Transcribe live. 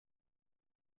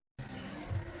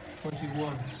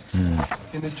21.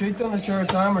 In the Chaitanya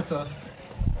Charitamrita,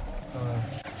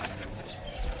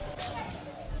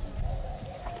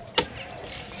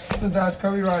 Das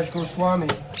Kaviraj Goswami,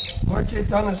 Lord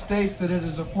Chaitanya states that it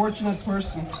is a fortunate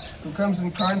person who comes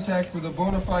in contact with a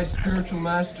bona fide spiritual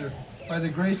master by the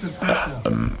grace of Krishna.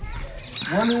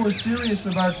 One who is serious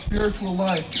about spiritual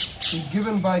life is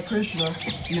given by Krishna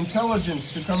the intelligence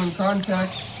to come in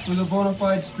contact with a bona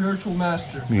fide spiritual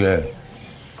master. Yeah.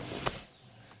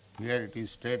 Here it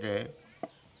is stated,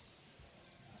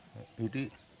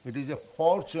 it is a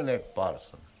fortunate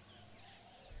person,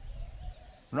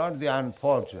 not the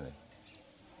unfortunate.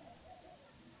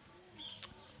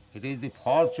 It is the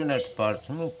fortunate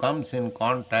person who comes in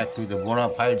contact with a bona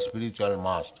fide spiritual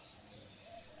master.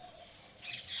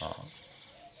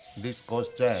 This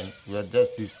question we are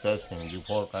just discussing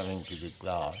before coming to the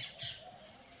class.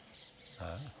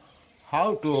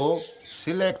 How to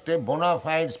select a bona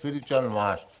fide spiritual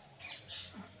master.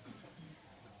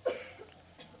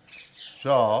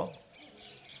 So,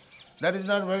 that is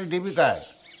not very difficult.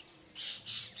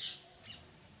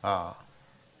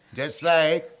 Just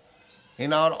like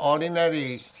in our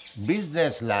ordinary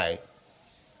business life,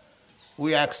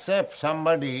 we accept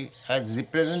somebody as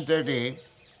representative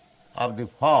of the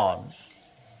firm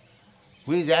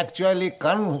who is actually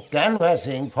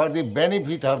canvassing for the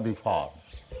benefit of the firm.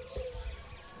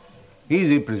 He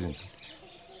is representative.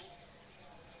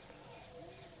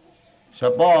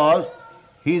 Suppose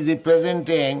he is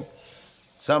representing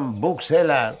some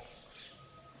bookseller,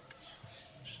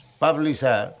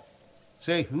 publisher,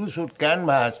 say who should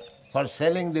canvass for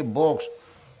selling the books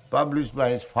published by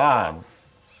his firm,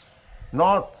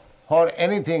 not for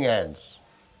anything else.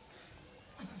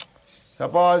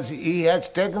 Suppose he has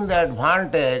taken the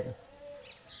advantage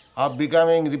of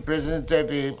becoming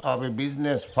representative of a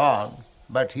business firm,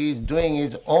 but he is doing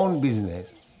his own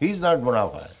business. He is not bona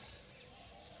fide.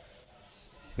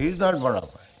 He is not bona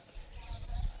fide.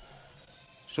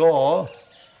 So,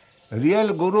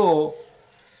 real Guru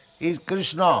is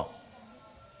Krishna.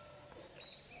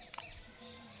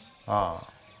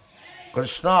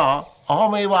 Krishna,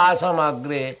 aham eva asam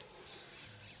agre.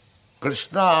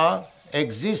 Krishna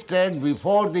existed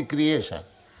before the creation.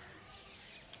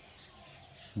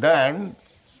 Then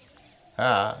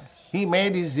he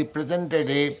made his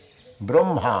representative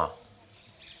Brahma.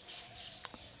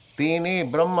 Tini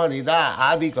Brahma Rida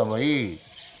Adi Kavai.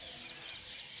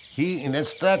 He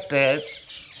instructed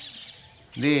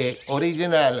the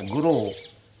original Guru,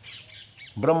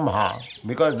 Brahma,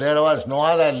 because there was no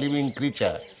other living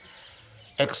creature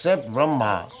except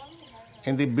Brahma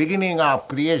in the beginning of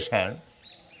creation,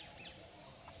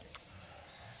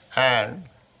 and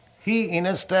he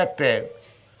instructed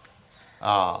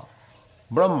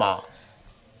Brahma,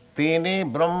 Tene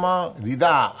Brahma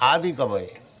Rida Adi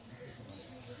Kavai.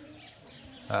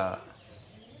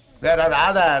 There are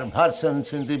other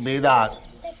versions in the Vedas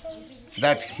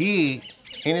that he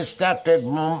instructed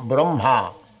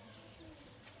Brahma.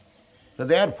 So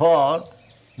therefore,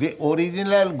 the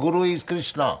original Guru is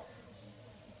Krishna.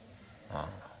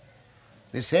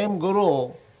 The same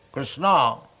Guru,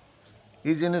 Krishna,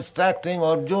 is instructing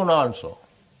Arjuna also.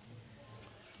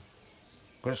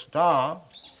 Krishna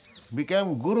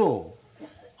became Guru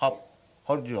of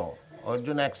Arjuna.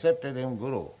 Arjuna accepted him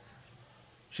Guru.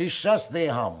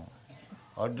 Shishyasteham.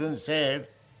 Arjuna said,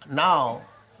 now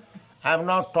I am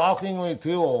not talking with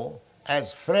you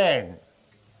as friend,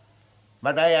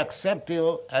 but I accept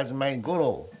you as my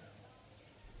Guru.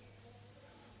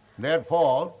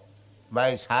 Therefore,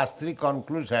 by Shastri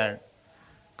conclusion,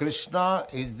 Krishna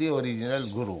is the original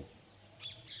Guru.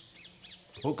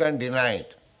 Who can deny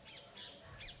it?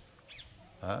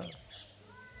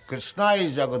 Krishna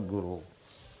is Jagat Guru.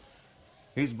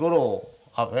 He is Guru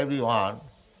of everyone,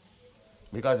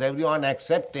 because everyone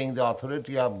accepting the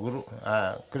authority of Guru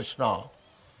Krishna.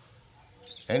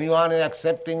 Anyone is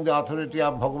accepting the authority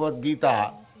of Bhagavad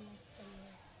Gita,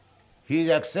 he is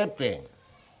accepting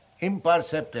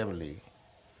imperceptibly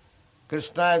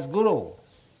Krishna as Guru.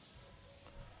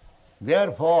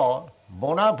 Therefore,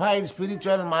 bona fide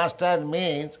spiritual master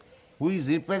means who is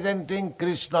representing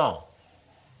Krishna.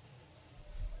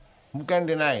 Who can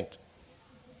deny it?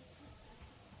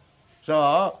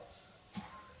 So,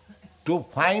 to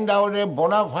find out a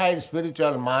bona fide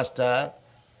spiritual master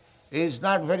is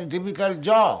not very difficult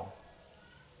job.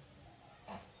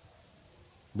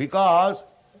 Because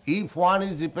if one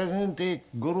is representing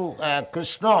Guru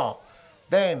Krishna,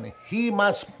 then he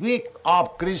must speak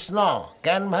of Krishna,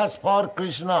 canvas for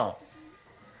Krishna.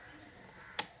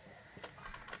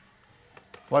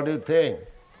 What do you think,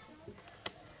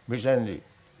 Vishanji?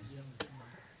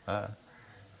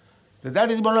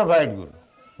 That is bona fide Guru.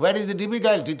 What is the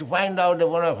difficulty to find out a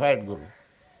bona fide guru?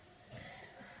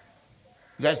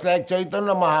 Just like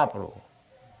Chaitanya Mahaprabhu.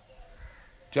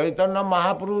 Chaitanya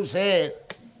Mahaprabhu says,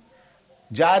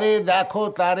 Jare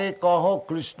dakho tare kaho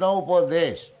Krishna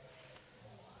upadesh.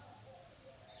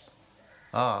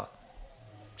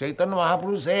 Chaitanya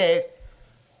Mahaprabhu says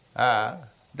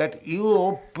that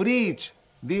you preach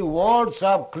the words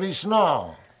of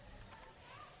Krishna.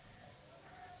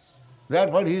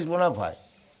 Therefore he is bona fide.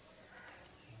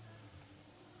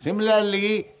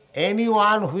 Similarly,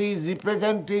 anyone who is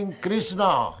representing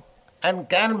Krishna and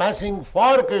canvassing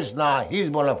for Krishna, he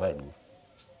is bona fide guru.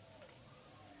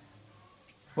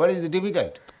 What is the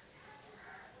difficulty?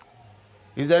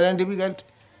 Is there any difficulty?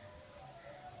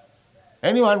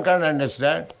 Anyone can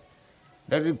understand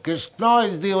that if Krishna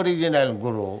is the original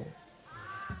guru,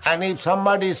 and if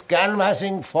somebody is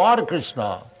canvassing for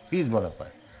Krishna, he is bona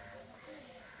fide.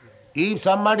 If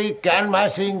somebody is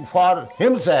canvassing for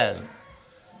himself,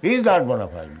 he is not bona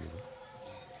fide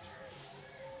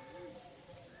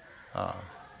guru.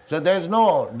 So there is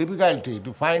no difficulty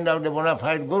to find out a bona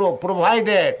fide guru,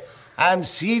 provided I am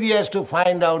serious to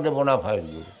find out a bona fide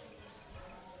guru.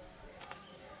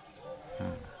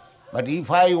 But if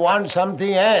I want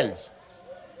something else,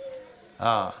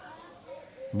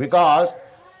 because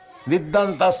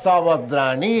Viddantasta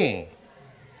Vadrani,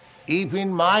 if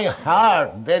in my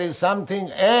heart there is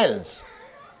something else,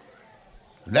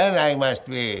 then I must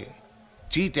be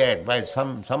cheated by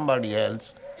somebody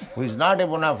else who is not a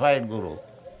bona fide guru.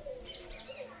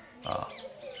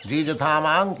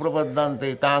 Jijathamang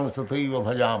prapaddante tang sathaiva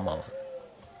bhajama.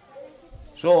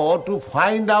 So to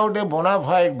find out a bona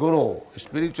fide guru,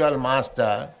 spiritual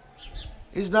master,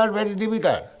 is not very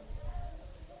difficult.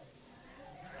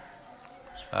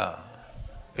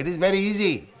 It is very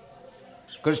easy.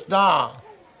 Krishna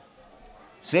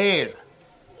says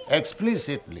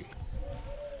explicitly,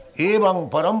 Evang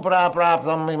parampara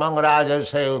praptam imang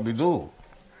rajasayo vidu.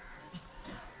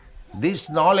 This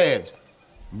knowledge,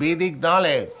 Vedic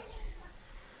knowledge,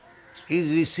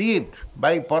 is received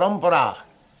by parampara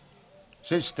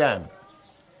system.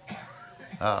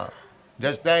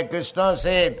 Just like Krishna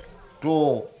said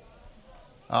to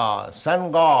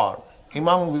sun god,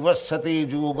 Imang vivassati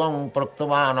jugam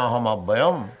praktavan aham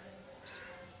abhayam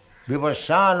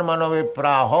vivassan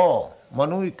manovipraho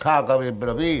manuikha kavi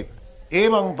bravit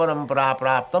evang parampara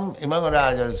praptam imang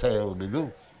rajarsayo vidu.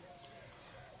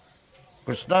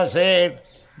 Krishna said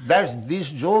that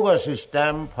this yoga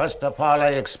system, first of all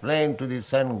I explained to the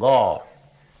sun god,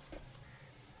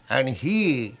 and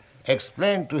he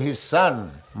explained to his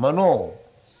son Manu,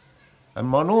 and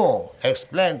Manu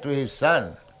explained to his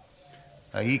son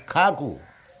Ikhaku.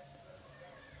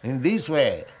 In this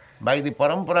way, by the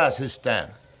parampara system,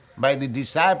 by the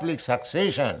disciplic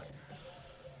succession,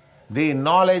 the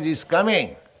knowledge is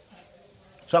coming.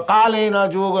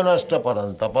 Sakalena yoganasta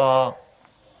parantapa.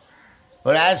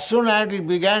 But as soon as it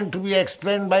began to be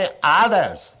explained by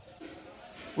others,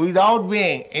 without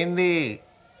being in the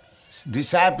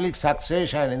disciplic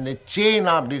succession, in the chain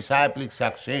of disciplic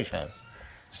succession,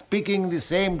 speaking the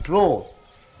same truth,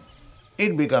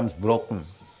 it becomes broken.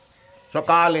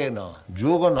 Sakalena,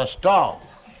 yoga nasta.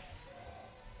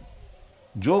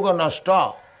 Yoga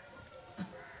nasta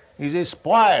is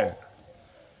spoiled.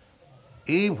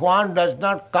 If one does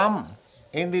not come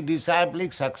in the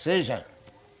disciplic succession,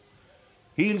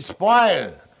 he will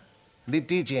spoil the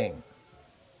teaching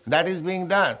that is being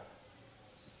done.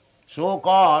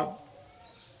 So-called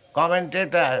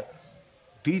commentator,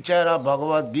 teacher of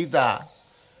Bhagavad Gita,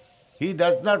 he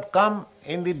does not come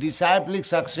in the disciplic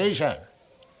succession.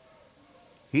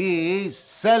 He is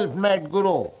self-made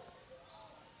guru.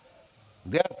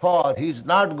 Therefore, he is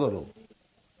not guru.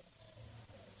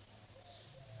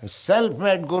 A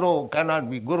self-made guru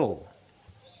cannot be guru.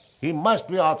 He must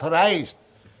be authorized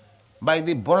by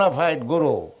the bona fide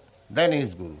guru, then he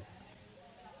is guru.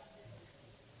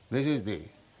 This is the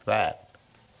fact.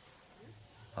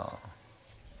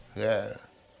 Yeah.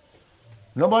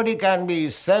 Nobody can be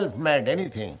self-made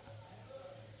anything.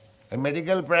 A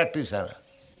medical practitioner,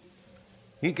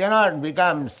 he cannot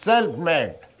become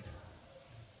self-made.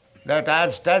 That I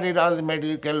have studied all the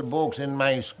medical books in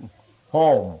my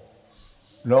home.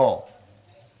 No.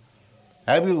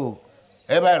 Have you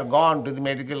ever gone to the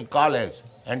medical college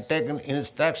and taken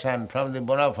instruction from the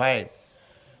bona fide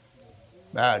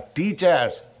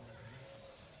teachers?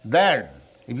 Then,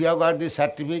 if you have got the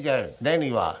certificate, then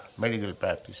you are medical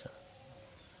practitioner.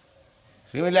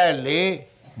 Similarly,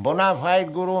 bona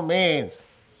fide guru means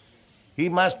he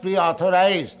must be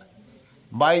authorized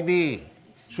by the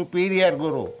superior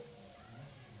guru.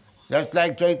 Just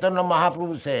like Chaitanya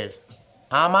Mahaprabhu says,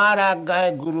 Amar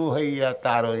aggay guru haiya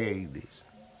taro ei desh.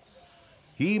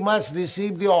 He must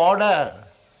receive the order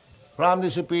from the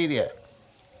superior.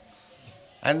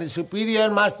 And the superior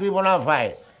must be bona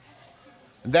fide.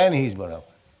 Then he is bona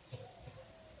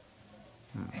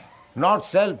fide. Not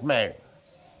self-made.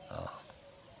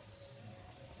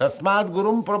 Tasmad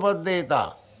gurum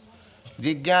prapaddeta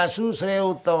jigyasu shreya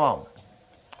uttamam.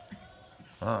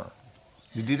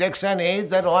 The direction is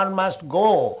that one must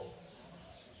go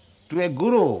to a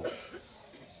guru.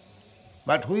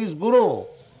 But who is guru?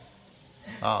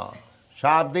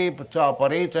 Shabde cha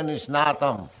parecha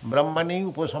nisnatam brahmani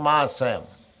upasamasrayam.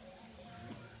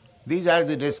 These are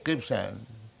the description.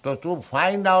 To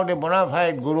find out a bona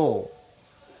fide guru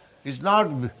is not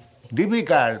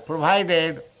difficult,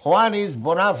 provided one is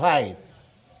bona fide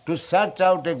to search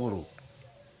out a guru.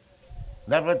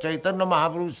 Therefore Chaitanya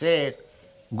Mahaprabhu says,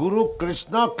 Guru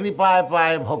Krishna kripaya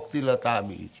paya bhakti lata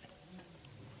bij.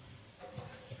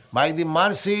 By the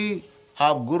mercy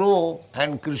of Guru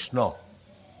and Krishna,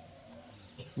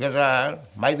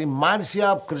 by the mercy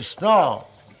of Krishna,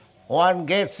 one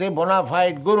gets a bona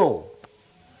fide Guru.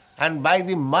 And by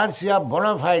the mercy of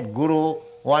bona fide Guru,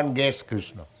 one gets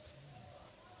Krishna.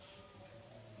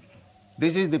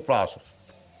 This is the process.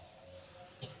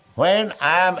 When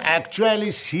I am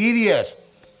actually serious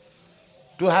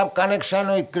to have connection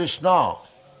with Krishna,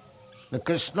 the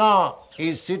Krishna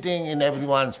is sitting in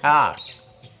everyone's heart.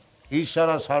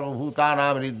 Ishara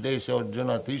sarvabhutanam riddesya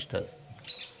arjuna tishthat.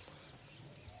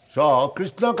 So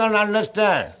Krishna can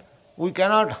understand. We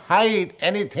cannot hide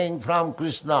anything from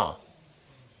Krishna.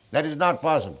 That is not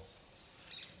possible.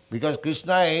 Because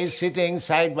Krishna is sitting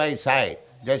side by side,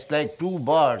 just like two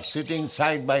birds sitting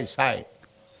side by side.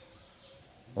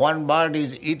 One bird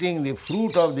is eating the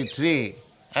fruit of the tree,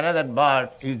 another bird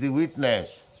is the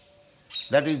witness.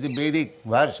 That is the Vedic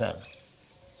version.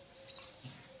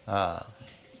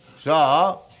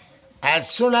 So, as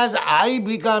soon as I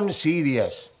become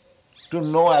serious to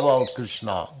know about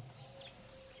Krishna,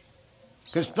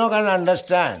 Krishna can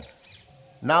understand.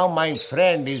 Now my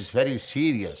friend is very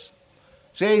serious.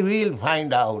 So he will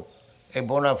find out a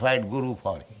bona fide guru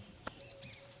for him.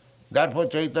 Therefore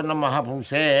Chaitanya Mahaprabhu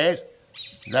says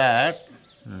that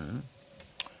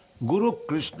Guru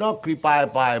Krishna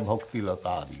kripaya paya bhakti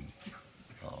latari.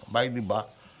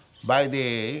 By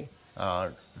the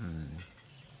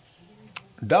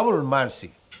double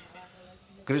mercy.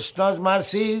 Krishna's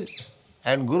mercy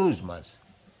and Guru's mercy.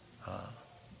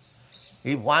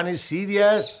 If one is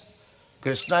serious,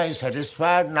 Krishna is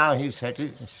satisfied, now he is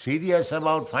serious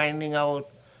about finding out,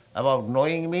 about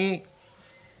knowing me,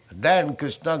 then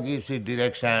Krishna gives a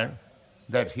direction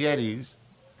that here is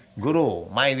Guru,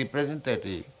 my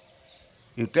representative.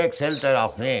 You take shelter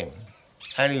of him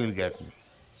and you will get me.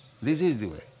 This is the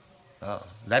way.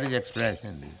 That is explained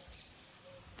in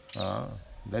this.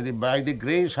 That is by the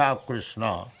grace of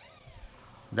Krishna,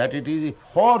 that it is a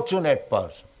fortunate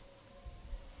person.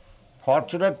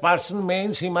 Fortunate person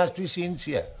means he must be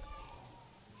sincere,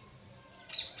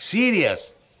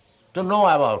 serious to know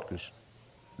about Krishna.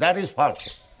 That is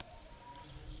fortune.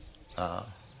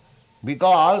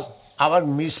 Because our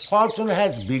misfortune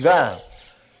has begun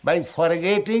by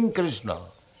forgetting Krishna.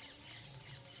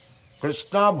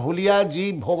 Krishna bhuliya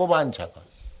ji bhogavanchaka.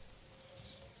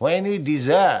 When we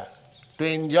desire to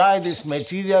enjoy this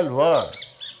material world,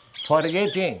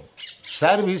 forgetting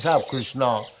service of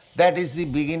Krishna, that is the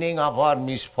beginning of our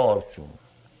misfortune.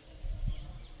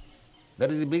 That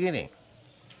is the beginning.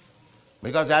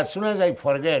 Because as soon as I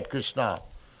forget Krishna,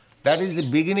 that is the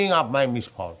beginning of my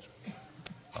misfortune.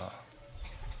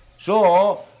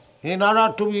 So, in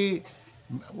order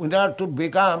to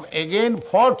become again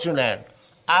fortunate,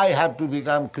 I have to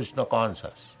become Krishna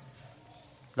conscious.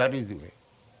 That is the way.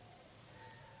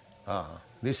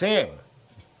 The same.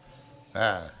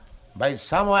 By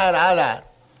somewhere or other,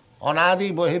 অনাদি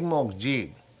বহির্মুখ জীব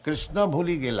কৃষ্ণ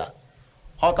ভুলি গেলা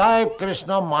অতএব কৃষ্ণ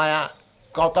মায়া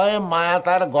কতএব মায়া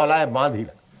তার গলায়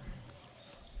বাঁধিলা.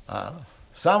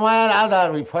 Somewhere or other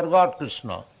we forgot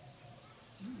Krishna.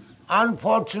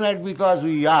 Unfortunate because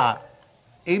we are,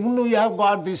 even we have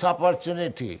got this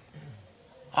opportunity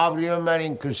of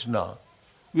remembering Krishna,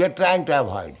 we are trying to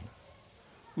avoid him.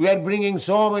 We are bringing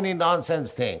so many nonsense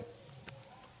things.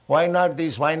 Why not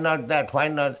this, why not that, why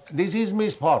not? This is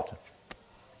misfortune.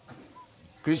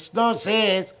 Krishna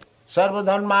says,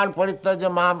 Sarvadharman parityaja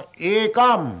mam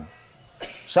ekam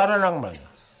saranam braja.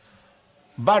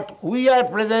 But we are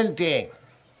presenting,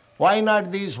 why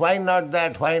not this, why not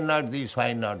that, why not this,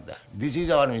 why not that. This is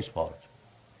our misfortune.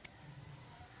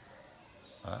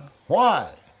 Why?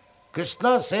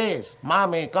 Krishna says,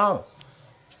 mam ekam.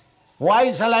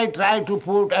 Why shall I try to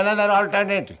put another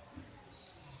alternative?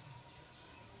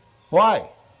 Why?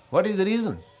 What is the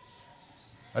reason?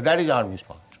 That is our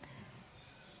misfortune.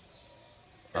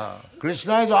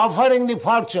 Krishna is offering the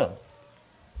fortune.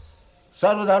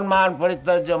 Sarvadharman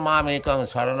parityajya mam ekam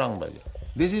saranam bhaja.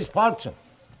 This is fortune.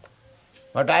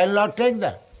 But I will not take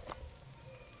that.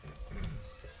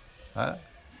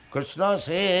 Krishna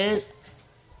says,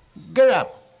 give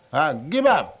up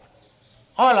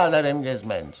all other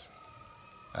engagements.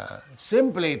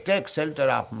 Simply take shelter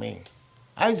of me.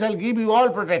 I shall give you all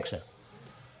protection.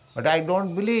 But I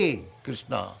don't believe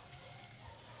Krishna.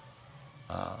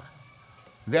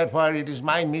 Therefore it is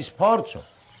my misfortune.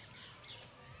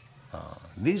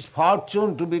 This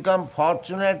fortune to become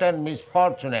fortunate and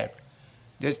misfortunate,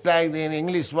 just like the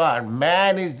English word,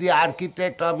 man is the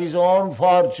architect of his own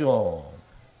fortune.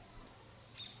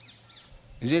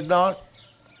 Is it not?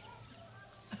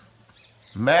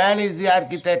 Man is the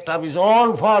architect of his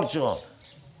own fortune.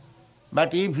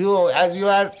 But if you, as you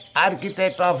are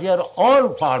architect of your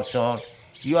own fortune,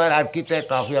 you are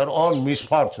architect of your own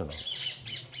misfortune.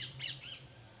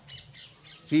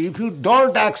 See, if you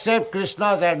don't accept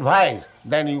Krishna's advice,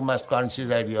 then you must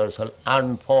consider yourself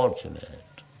unfortunate.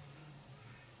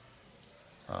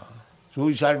 So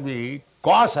we shall be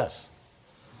cautious.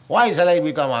 Why shall I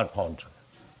become unfortunate?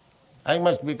 I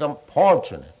must become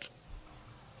fortunate.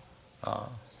 So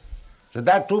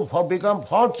that to become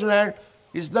fortunate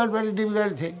is not very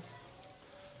difficult thing.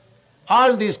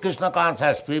 All these Krishna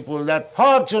conscious people, they are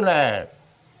fortunate.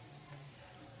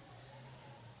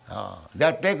 They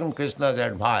have taken Krishna's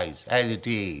advice as it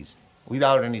is,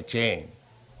 without any change.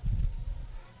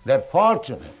 They are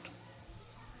fortunate.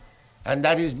 And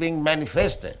that is being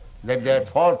manifested, that they are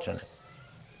fortunate.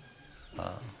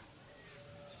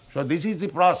 So this is the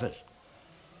process.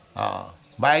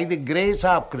 By the grace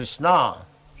of Krishna,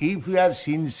 if we are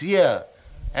sincere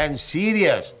and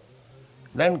serious,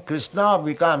 then Krishna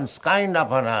becomes kind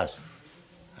upon us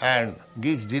and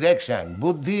gives direction.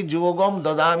 Buddhi yogam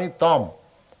dadami tam.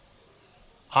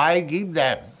 I give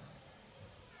them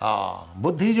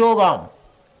buddhi yogam.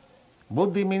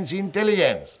 Buddhi means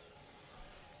intelligence.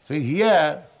 So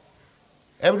here,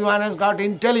 everyone has got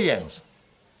intelligence.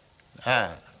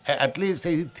 At least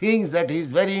he thinks that he is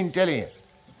very intelligent.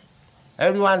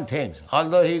 Everyone thinks,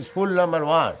 although he is full number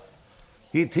one,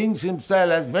 he thinks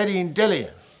himself as very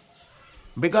intelligent.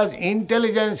 Because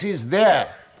intelligence is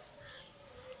there.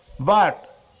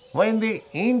 But when the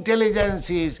intelligence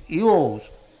is used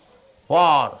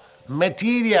for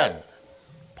material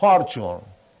fortune,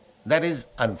 that is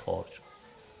unfortunate.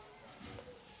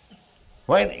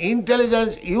 When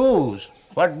intelligence used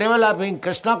for developing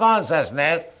Krishna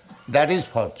consciousness, that is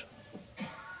fortune.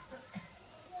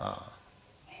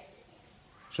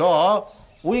 So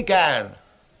we can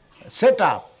set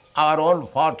up our own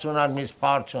fortune or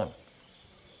misfortune.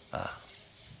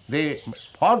 The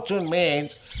fortune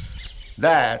means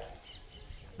that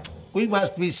we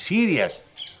must be serious.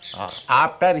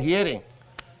 After hearing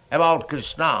about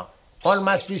Krishna, one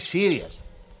must be serious.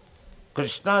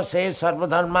 Krishna says,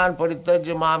 Sarvadharman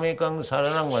parityajya mamekam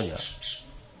saranam vaja.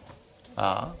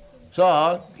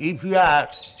 So, if you are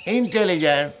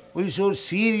intelligent, we should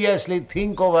seriously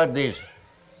think over this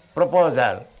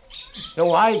proposal. So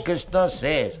why Krishna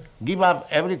says, give up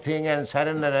everything and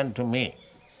surrender unto me?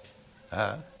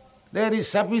 There is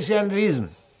sufficient reason.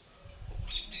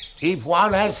 If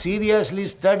one has seriously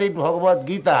studied Bhagavad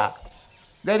Gita,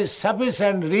 there is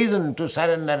sufficient reason to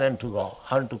surrender unto God,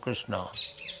 unto Krishna.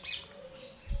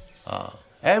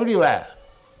 Everywhere.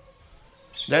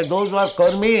 That those who are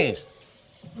karmis,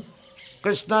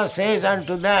 Krishna says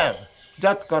unto them,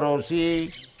 Jat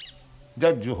karosi,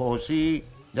 jat juhosi,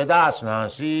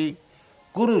 jadasnasi,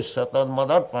 kurusatad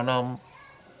madarpanam,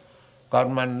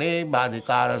 karmanne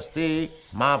badhikarasti,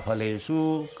 ma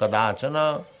phalesu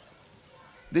kadachana.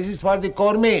 This is for the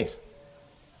karmis.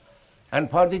 And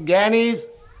for the jnanis,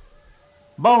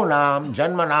 Bhaunam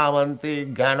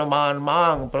janmanavanti jnanaman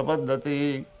mang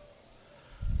prapaddati.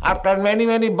 After many,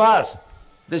 many births,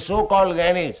 the so-called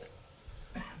jnanis,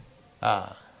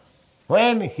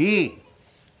 when he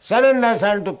surrenders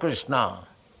unto Krishna,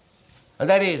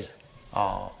 that is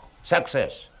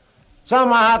success. Sa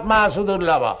Mahatma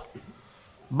Sudurlava,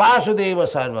 Vasudeva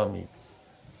Sarvamiti.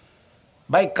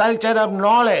 By culture of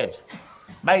knowledge,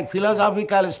 by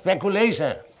philosophical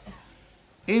speculation,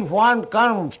 if one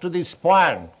comes to this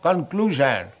point,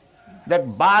 conclusion, that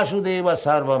Vasudeva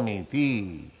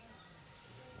Sarvamiti,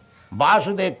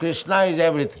 Vasudeva Krishna is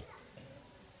everything,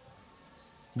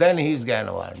 then he is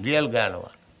Jnanavan, real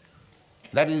Jnanavan.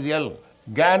 That is real.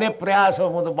 Jnane prayasa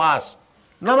mudapas,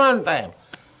 namantayam.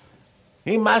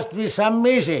 He must be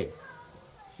submissive.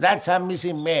 That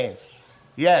submissive means,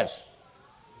 yes,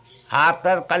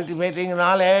 After cultivating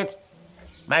knowledge,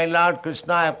 my Lord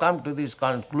Krishna, I have come to this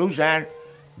conclusion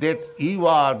that you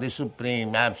are the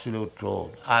supreme absolute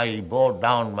truth. I bow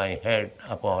down my head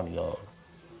upon your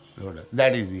lotus.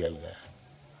 That is real Gyan.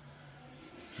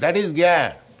 That is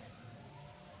Gyan.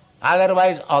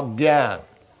 Otherwise, Agyan.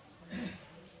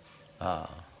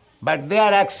 But they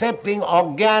are accepting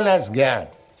Agyan as Gyan.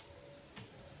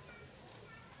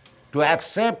 To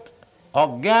accept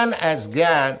Agyan as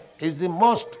Gyan is the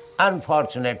most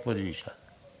unfortunate position.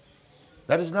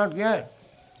 That is not Gyan.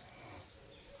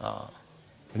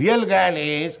 Real Gyan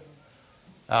is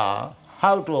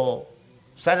how to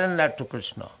surrender to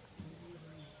Krishna.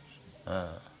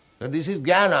 So this is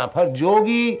Jnana. For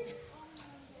yogi,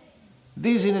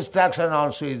 this instruction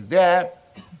also is there.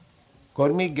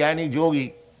 Karmi, Jnani,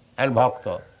 Yogi and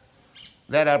Bhakta.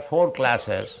 There are 4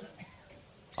 classes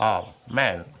of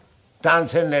men.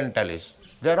 Transcendentalists.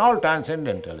 They are all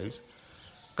transcendentalists.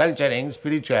 Culturing,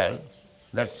 spiritual,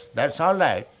 that's all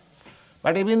right.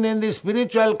 But even in the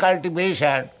spiritual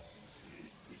cultivation,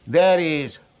 there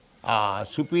is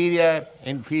superior,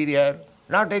 inferior,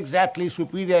 not exactly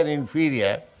superior,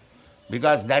 inferior,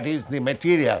 because that is the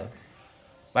material,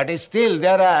 but still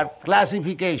there are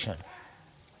classification.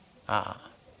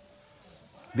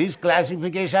 This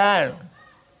classification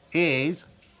is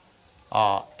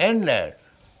ended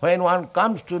when one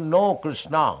comes to know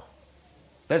Krishna.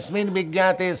 Tasmin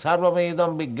vijñāte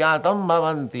sarvamedam vijñātam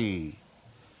bhavanti.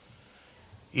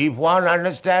 If one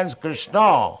understands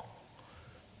Krishna,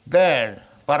 then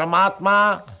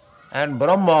Paramatma and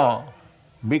Brahma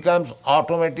becomes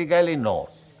automatically known.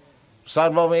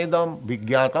 Sarvamedam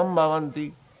vijñātam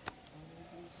bhavanti.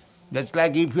 Just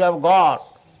like if you have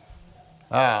got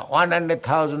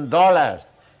 $100,000,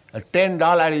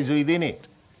 $10 is within it,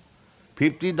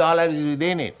 $50 is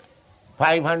within it,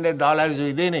 $500 is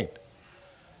within it.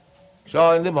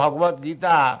 So in the Bhagavad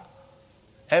Gita,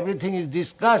 everything is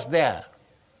discussed there.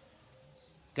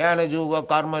 Jnana yoga,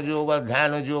 karma yoga,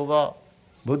 dhyana yoga,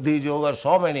 buddhi yoga,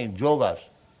 so many yogas.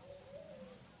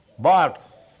 But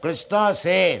Krishna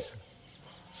says,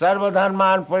 Sarva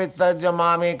dharman parityajya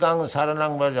mamekang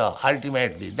saranang vraja.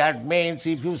 Ultimately, that means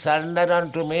if you surrender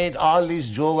unto me, all these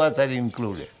yogas are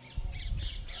included.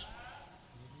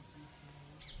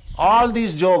 All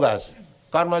these yogas,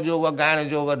 karma yoga, jnana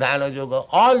yoga, dhyana yoga,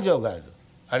 all yogas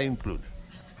are included.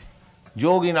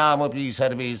 Yoginam api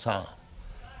sarvesam.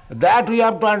 That we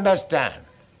have to understand.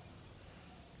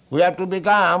 We have to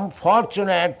become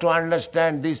fortunate to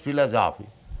understand this philosophy.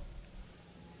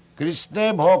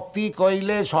 Krishna bhakti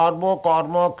koile sarva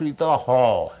karma krita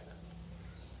hoy.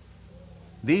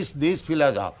 This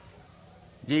philosophy.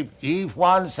 If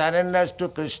one surrenders to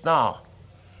Krishna,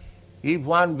 if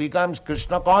one becomes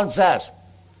Krishna conscious,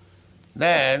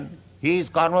 then he is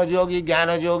karma yogi,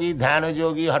 jnana yogi, dhyana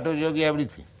yogi, hatha yogi,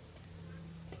 everything.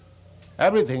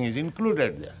 Everything is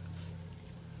included there.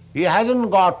 He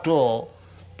hasn't got to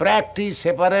practice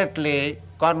separately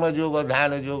karma yoga,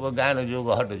 dhyana yoga, jnana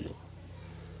yoga, hatha yoga.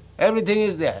 Everything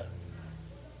is there.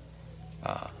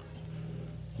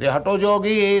 The hatha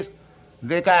yogis,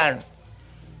 they can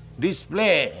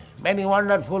display many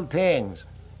wonderful things.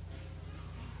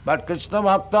 But Krishna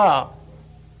Bhakta,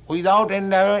 without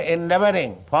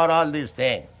endeavoring for all these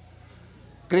things,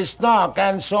 Krishna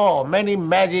can show many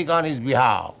magic on his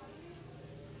behalf.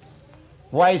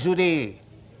 Why should he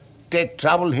take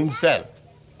trouble himself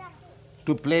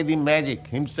to play the magic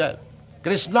himself?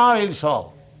 Krishna will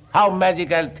show how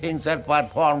magical things are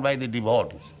performed by the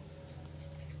devotees.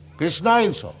 Krishna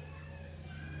will show.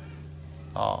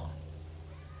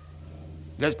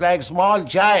 Just like small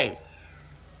child,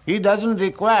 he doesn't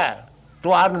require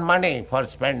to earn money for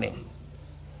spending.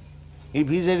 If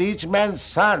he is a rich man's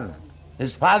son,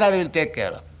 his father will take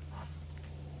care of.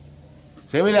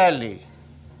 Similarly,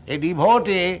 a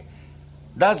devotee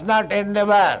does not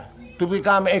endeavor to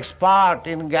become expert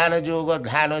in jnana yoga,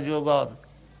 dhyana yoga,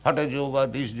 hatha yoga,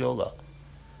 this yoga.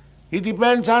 He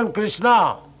depends on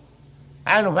Krishna,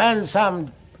 and when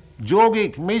some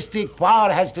yogic, mystic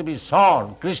power has to be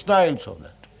shown, Krishna will show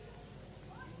that.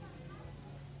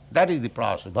 That is the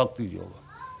process, bhakti yoga.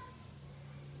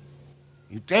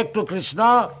 You take to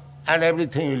Krishna and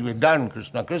everything will be done,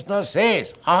 Krishna. Krishna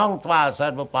says, aham tva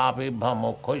sarva pape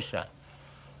bhamokhoisha.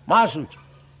 Masucha.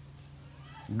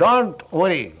 Don't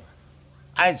worry,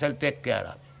 I shall take care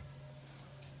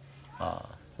of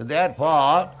it.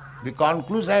 Therefore, the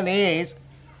conclusion is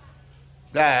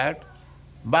that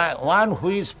by one who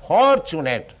is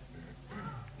fortunate,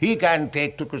 he can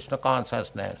take to Krishna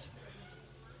consciousness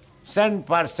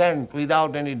 100%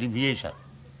 without any deviation.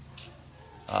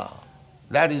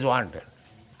 That is wanted.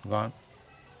 Go on.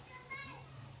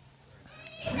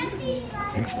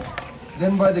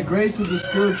 Then by the grace of the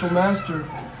spiritual master,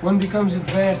 one becomes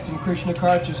advanced in Krishna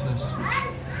consciousness.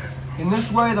 In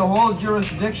this way, the whole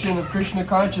jurisdiction of Krishna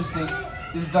consciousness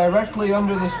is directly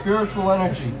under the spiritual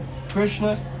energy,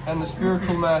 Krishna and the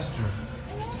spiritual master.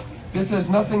 This has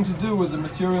nothing to do with the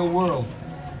material world.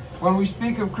 When we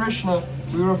speak of Krishna,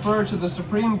 we refer to the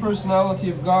Supreme Personality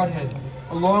of Godhead,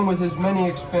 along with his many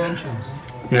expansions.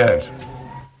 Yes.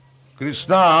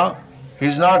 Krishna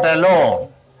is not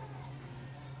alone.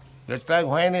 Just like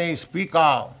when we speak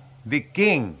of the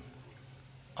king,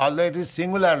 although it is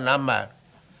singular number,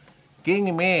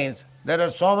 king means there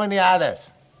are so many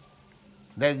others.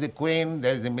 There is the queen,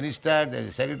 there is the minister, there is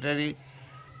the secretary,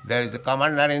 there is the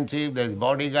commander-in-chief, there is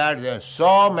bodyguard, there are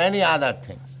so many other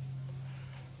things.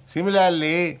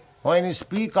 Similarly, when you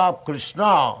speak of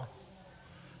Krishna,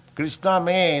 Krishna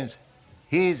means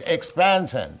his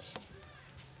expansions.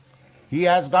 He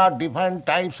has got different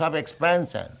types of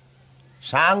expansion.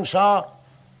 Sangsha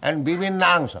and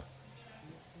Vivinnangsha.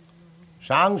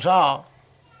 Sangsha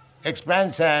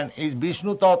expansion is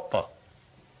Vishnu Tattva.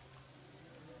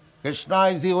 Krishna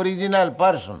is the original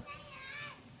person.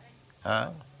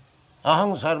 Aham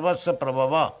sarvasya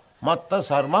prabhava matta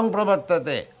sarvang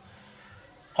pravartate.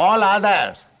 All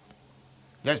others,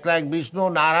 just like Vishnu,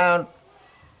 Narayan,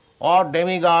 or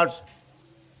demigods,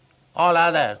 all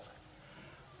others,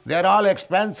 they are all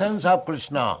expansions of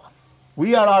Krishna.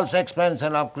 We are also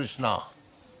expansion of Krishna.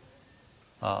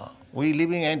 We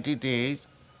living entities,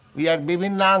 we are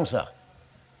Vivinnangsha.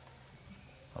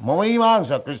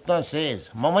 Mamaivangsha, Krishna says,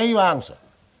 Mamaivangsha.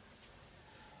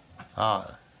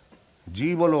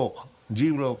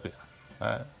 Jivaloka.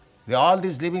 All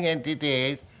these living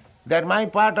entities, they are my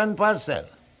part and parcel.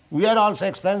 We are also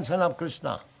expansion of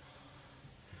Krishna.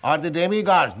 Or the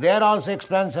demigods, they are also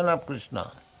expansion of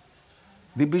Krishna.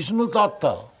 The Vishnu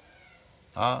Tattva,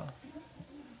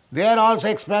 they are also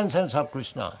expansions of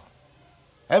Krishna.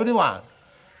 Everyone.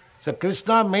 So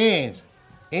Krishna means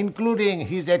including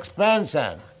his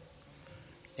expansion,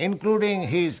 including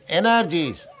his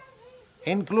energies,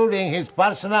 including his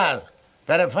personal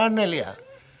paraphernalia,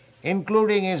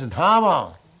 including his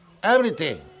dhamma,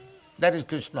 everything. That is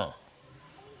Krishna.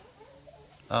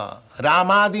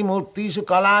 Ramadi murtisu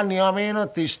kala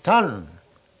niyamena tishthan.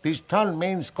 Tishthan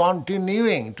means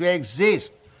continuing to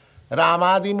exist.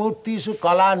 Ramadi murtisu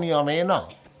kala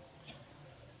niyamena.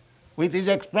 With his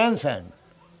expansion,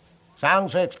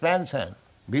 Sangsha expansion,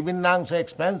 Vivinnangsha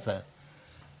expansion.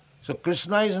 So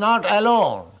Krishna is not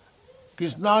alone.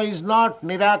 Krishna is not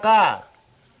nirakar.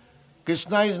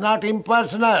 Krishna is not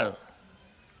impersonal.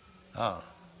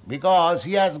 Because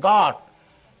he has got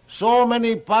so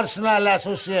many personal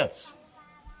associates.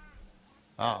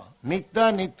 Nitya,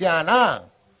 Nityana,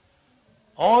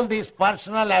 all these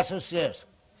personal associates,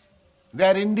 they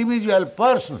are individual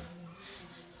person.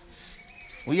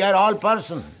 We are all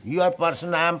person. You are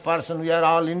person, I am person, we are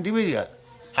all individual.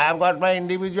 I have got my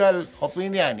individual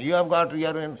opinion, you have got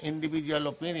your individual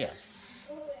opinion.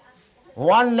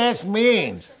 Oneness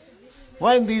means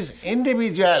when these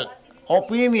individual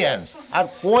opinions are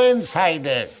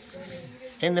coincided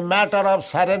in the matter of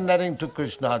surrendering to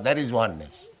Krishna, that is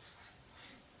oneness.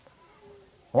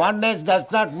 Oneness does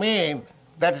not mean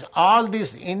that all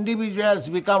these individuals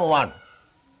become one,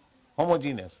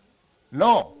 homogeneous.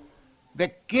 No,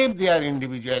 they keep their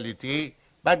individuality,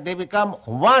 but they become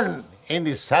one in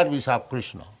the service of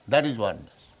Krishna. That is oneness.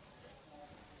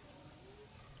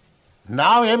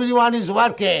 Now everyone is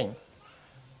working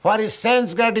for his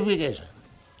sense gratification,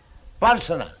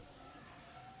 personal.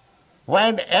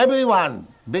 When everyone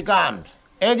becomes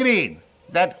agreed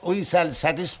that we shall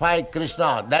satisfy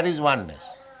Krishna, that is oneness.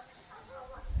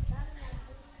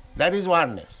 That is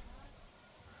oneness.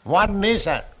 One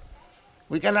nation,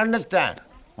 we can understand.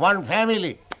 One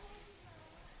family.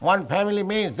 One family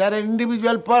means there are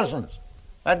individual persons,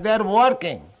 but they are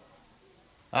working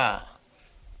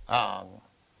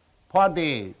for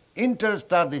the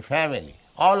interest of the family.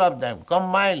 All of them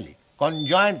combinedly,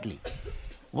 conjointly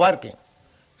working.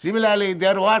 Similarly, they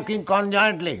are working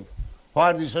conjointly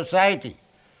for the society,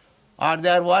 or they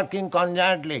are working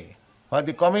conjointly for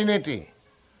the community,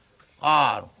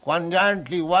 or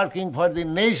conjointly working for the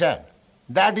nation.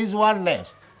 That is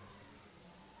oneness.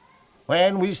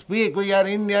 When we speak, we are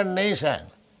Indian nation,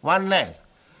 oneness.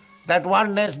 That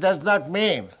oneness does not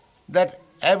mean that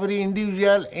every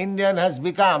individual Indian has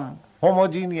become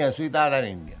homogeneous with other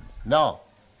Indians. No.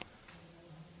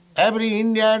 Every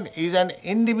Indian is an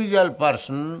individual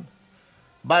person,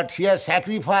 but he has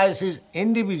sacrificed his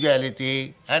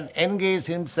individuality and engaged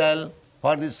himself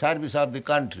for the service of the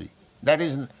country. That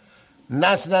is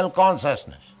national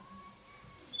consciousness.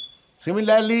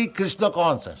 Similarly, Krishna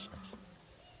consciousness.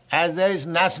 As there is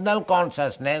national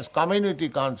consciousness, community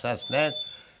consciousness,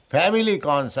 family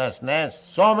consciousness,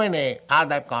 so many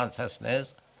other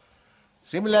consciousness.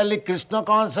 Similarly, Krishna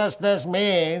consciousness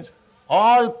means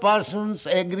all persons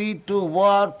agree to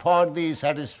work for the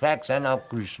satisfaction of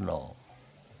Krishna.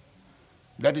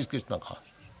 That is Krishna consciousness.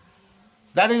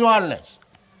 That is oneness.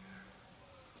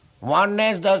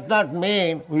 Oneness does not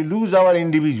mean we lose our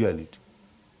individuality.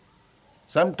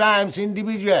 Sometimes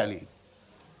individually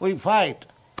we fight,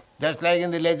 just like in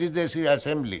the Legislative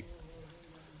Assembly.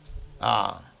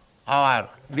 Our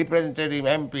representative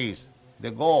MPs, they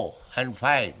go and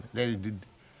fight. There is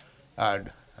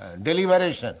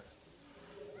deliberation.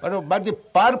 But the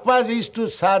purpose is to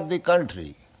serve the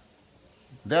country.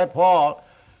 Therefore,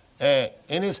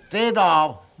 in a state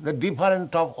of the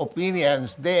difference of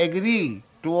opinions, they agree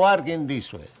to work in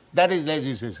this way. That is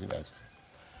legislation.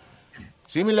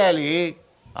 Similarly,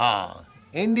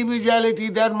 individuality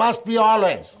there must be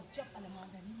always.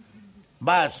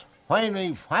 But when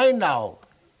we find out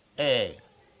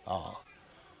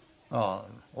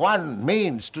one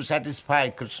means to satisfy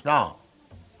Krishna,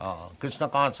 Krishna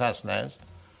consciousness,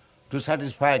 to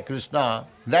satisfy Krishna,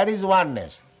 that is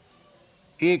oneness.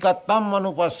 Ekattam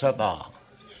anupassata.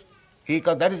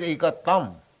 That is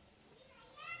ekattam.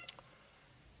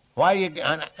 Why?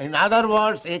 In other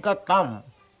words, ekattam.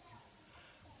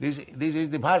 This is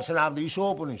the version of the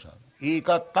Ishopanishad.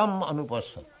 Ekattam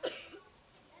anupassata.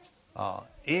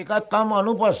 Ekattam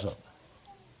anupassata.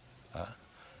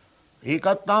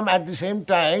 Ekattam at the same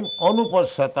time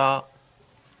anupassata.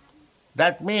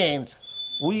 That means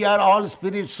we are all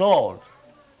spirit souls.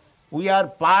 We are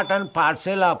part and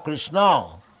parcel of Krishna.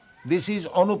 This is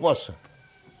anupassata.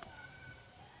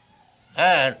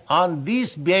 And on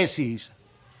this basis,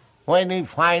 when we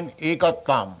find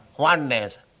ekattam,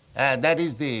 oneness, that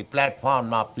is the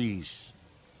platform of peace.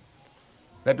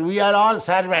 That we are all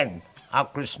servants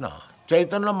of Krishna.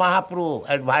 Chaitanya Mahaprabhu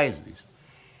advised this.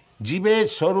 Jive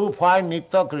Swarupa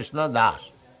Nitya Krishna Das.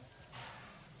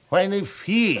 When we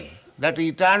feel that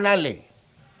eternally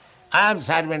I am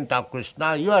servant of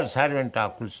Krishna, you are servant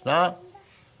of Krishna,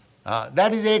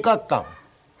 that is ekattam.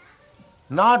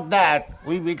 Not that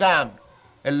we become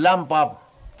a lump of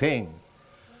thing.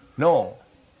 No.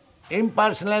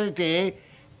 Impersonality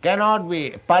cannot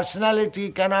be,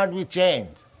 personality cannot be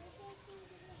changed.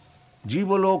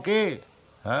 Jivaloke,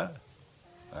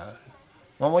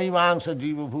 mamaivangsha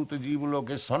jivabhuta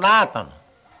jivaloke sanatana.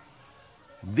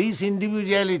 This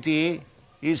individuality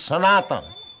is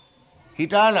sanatana,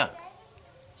 eternal.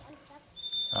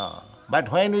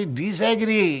 But when we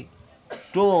disagree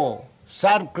to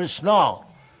serve Krishna,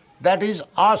 that is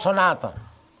asanatana,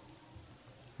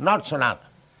 not sanatana.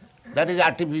 That is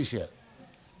artificial.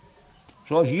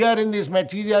 So here in this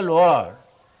material world,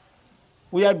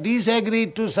 we have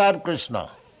disagreed to serve Krishna.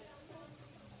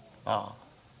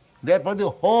 Therefore the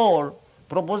whole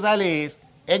proposal is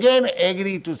again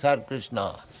agree to serve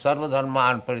Krishna.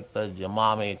 Sarvadharman parityajya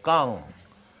mamekam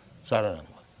saranam.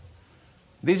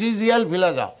 This is real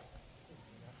philosophy.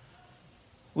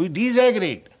 We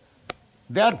disagreed.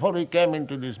 Therefore we came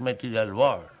into this material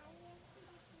world.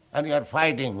 And we are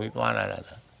fighting with one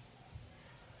another.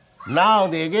 Now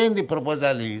again the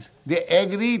proposal is, they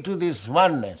agree to this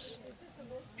oneness,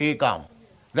 ekam,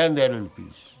 then there will be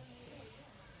peace.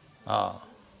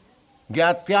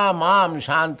 Gyatya mam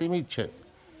shantim ichet.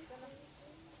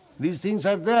 These things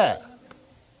are there.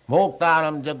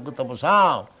 Bhoktaram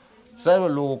jagatapasam sarva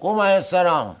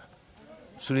lokomahesaram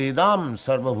sridam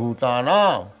sarva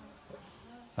bhutanam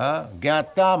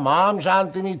gyatya mam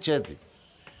shantim icheti.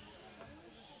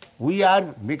 We are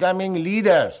becoming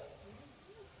leaders,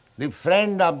 the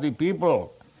friend of the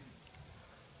people.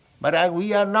 But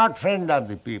we are not friend of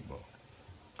the people.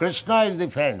 Krishna is the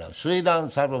friend of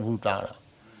Sridam Sarva Bhutana.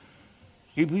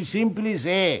 If we simply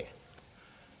say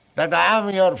that I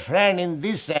am your friend in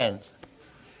this sense,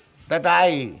 that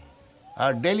I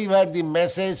deliver the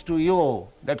message to you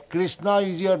that Krishna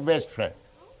is your best friend.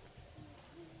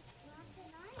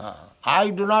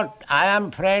 I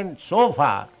am friend so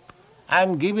far, I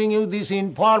am giving you this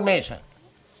information.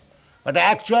 But the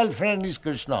actual friend is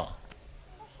Krishna.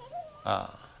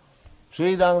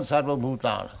 Sridam Sarva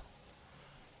Bhutana.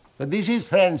 So this is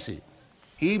friendship.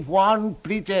 If one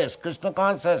preaches Krishna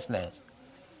consciousness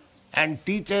and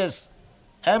teaches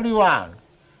everyone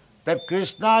that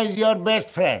Krishna is your best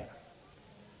friend,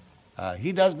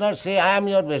 he does not say, I am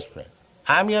your best friend.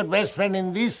 I am your best friend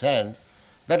in this sense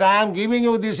that I am giving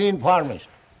you this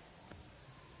information.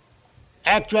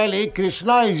 Actually,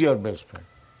 Krishna is your best friend.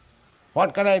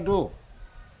 What can I do?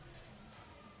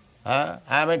 I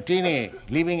am a teeny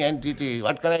living entity.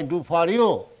 What can I do for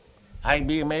you?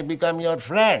 may become your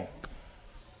friend.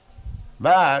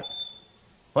 But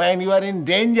when you are in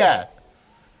danger,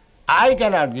 I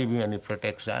cannot give you any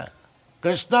protection.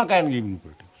 Krishna can give you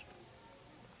protection.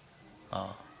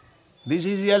 This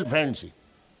is real friendship.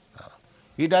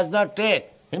 He does not take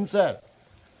himself.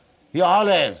 He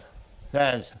always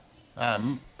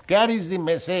carries the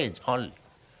message only.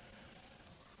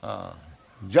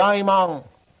 Jaimang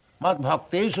mad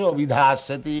bhakteshu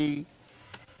vidhasyati.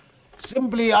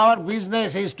 Simply our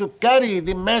business is to carry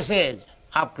the message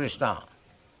of Krishna.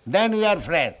 Then we are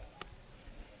friends.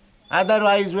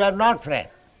 Otherwise we are not friends.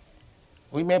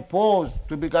 We may pose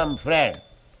to become friends,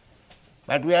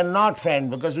 but we are not friends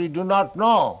because we do not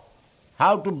know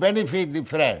how to benefit the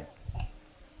friend.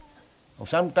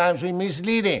 Sometimes we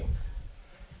mislead him.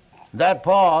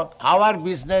 Therefore, our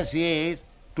business is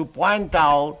to point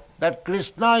out that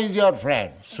Krishna is your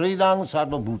friend. Sridang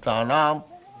sarva bhutanam.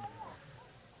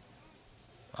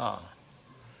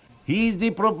 He is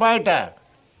the proprietor.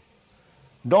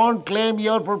 Don't claim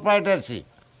your proprietorship.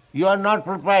 You are not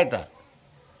proprietor.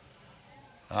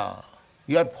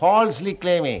 You are falsely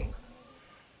claiming.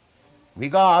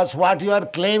 Because what you are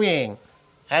claiming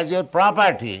as your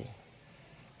property,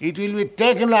 it will be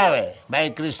taken away by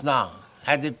Krishna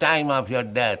at the time of your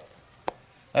death.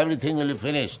 Everything will be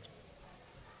finished.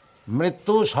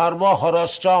 Mrityu sarva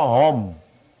harascha hom,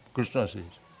 Krishna says.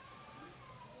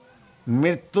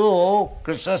 Mrityu,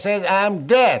 Krishna says, I am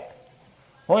death.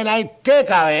 When I take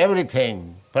away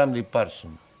everything from the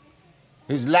person,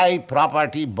 his life,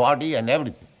 property, body and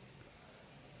everything.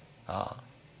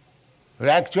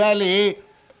 Actually,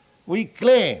 we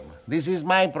claim, this is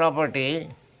my property,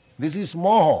 this is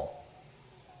moho.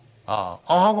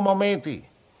 Aham mameti,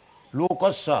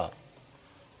 lokasya,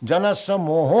 janasya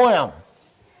mohoyam.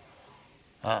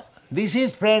 This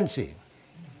is friendship.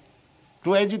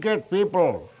 To educate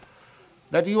people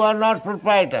that you are not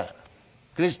proprietor.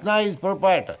 Krishna is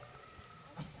proprietor.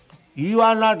 You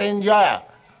are not enjoyer.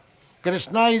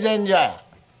 Krishna is enjoyer.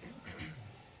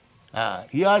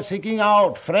 You are seeking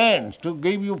out friends to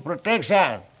give you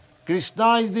protection.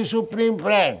 Krishna is the supreme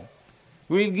friend.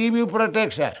 Will give you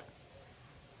protection.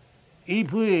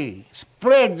 If we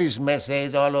spread this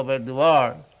message all over the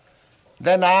world,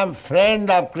 then I am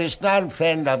friend of Krishna and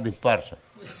friend of the person.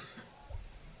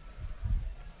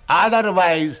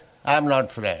 Otherwise, I am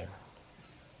not friend.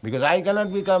 Because I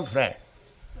cannot become friend.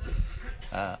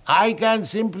 I can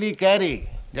simply carry,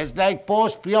 just like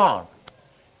post peon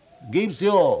gives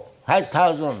you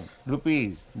 5,000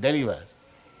 rupees, delivers.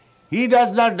 He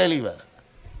does not deliver.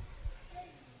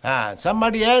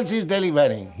 Somebody else is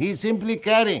delivering. He is simply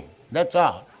carrying. That's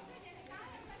all.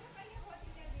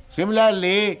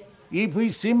 Similarly, if we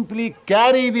simply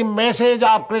carry the message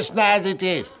of Krishna as it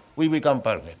is, we become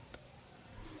perfect.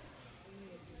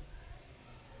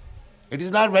 It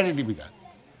is not very difficult.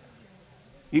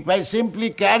 If I simply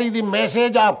carry the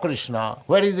message of Krishna,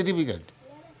 where is the difficulty?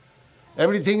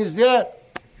 Everything is there.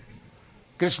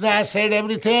 Krishna has said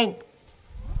everything.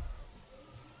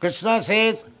 Krishna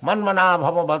says, Manmana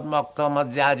bhava bhadmakta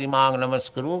madhyajimang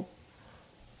namaskuru.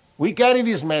 We carry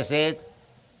this message.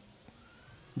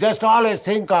 Just always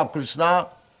think of Krishna.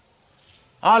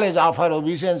 Always offer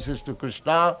obeisances to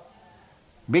Krishna.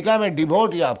 Become a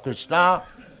devotee of Krishna.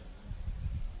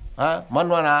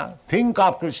 Manmana, think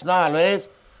of Krishna always.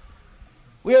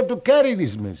 We have to carry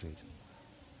this message.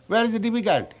 Where is the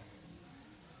difficulty?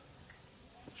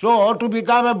 So, to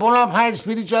become a bona fide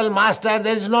spiritual master,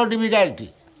 there is no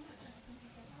difficulty.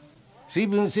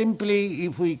 Simply,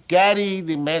 if we carry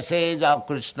the message of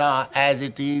Krishna as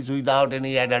it is without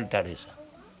any adulteration.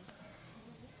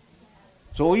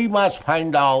 So we must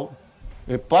find out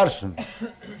a person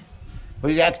who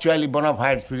is actually bona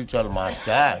fide spiritual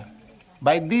master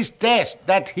by this test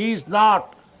that he is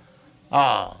not,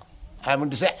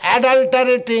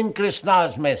 adulterating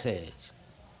Krishna's message.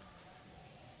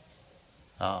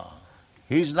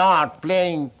 He is not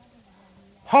playing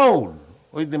foul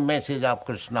with the message of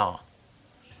Krishna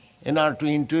in order to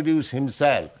introduce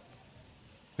himself,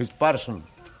 his person.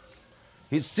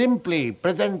 He is simply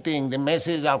presenting the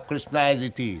message of Krishna as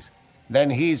it is. Then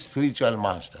he is spiritual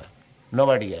master,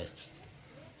 nobody else.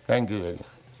 Thank you very much.